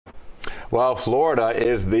Well, Florida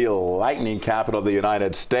is the lightning capital of the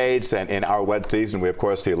United States, and in our wet season, we of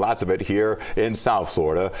course see lots of it here in South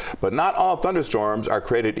Florida. But not all thunderstorms are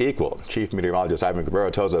created equal. Chief Meteorologist Ivan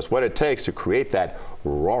Cabrera tells us what it takes to create that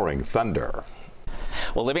roaring thunder.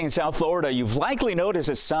 Well, living in South Florida, you've likely noticed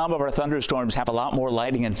that some of our thunderstorms have a lot more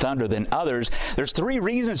lightning and thunder than others. There's three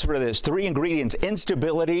reasons for this, three ingredients: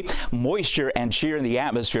 instability, moisture, and shear in the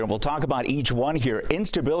atmosphere. And we'll talk about each one here.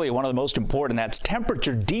 Instability, one of the most important. That's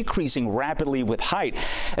temperature decreasing rapidly with height,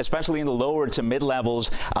 especially in the lower to mid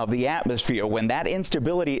levels of the atmosphere. When that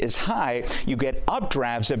instability is high, you get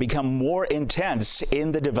updrafts that become more intense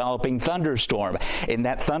in the developing thunderstorm. In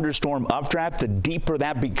that thunderstorm updraft, the deeper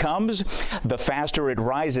that becomes, the faster it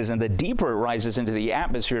rises, and the deeper it rises into the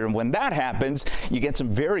atmosphere. And when that happens, you get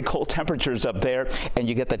some very cold temperatures up there, and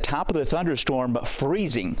you get the top of the thunderstorm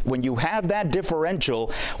freezing. When you have that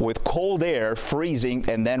differential with cold air freezing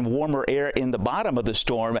and then warmer air in the bottom of the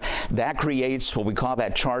storm, that creates what we call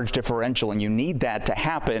that charge differential, and you need that to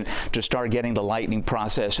happen to start getting the lightning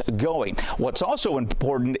process going. What's also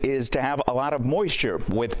important is to have a lot of moisture.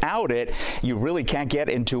 Without it, you really can't get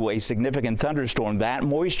into a significant thunderstorm. That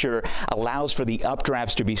moisture allows for the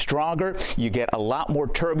updrafts to be stronger. You get a lot more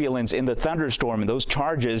turbulence in the thunderstorm, and those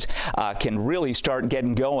charges can really start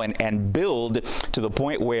getting going and build to the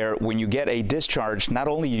point where when you get a discharge, not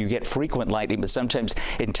only do you get frequent lightning, but sometimes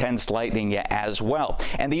intense lightning as well.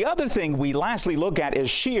 And the other thing we lastly look at is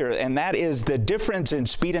shear, and that is the difference in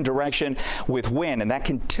speed and direction with wind, and that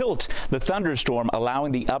can tilt the thunderstorm,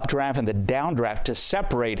 allowing the updraft and the downdraft to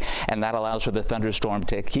separate, and that allows for the thunderstorm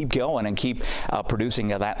to keep going and keep producing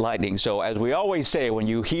that lightning. So as we always say, when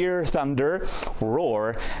you hear thunder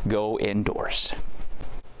roar, go indoors.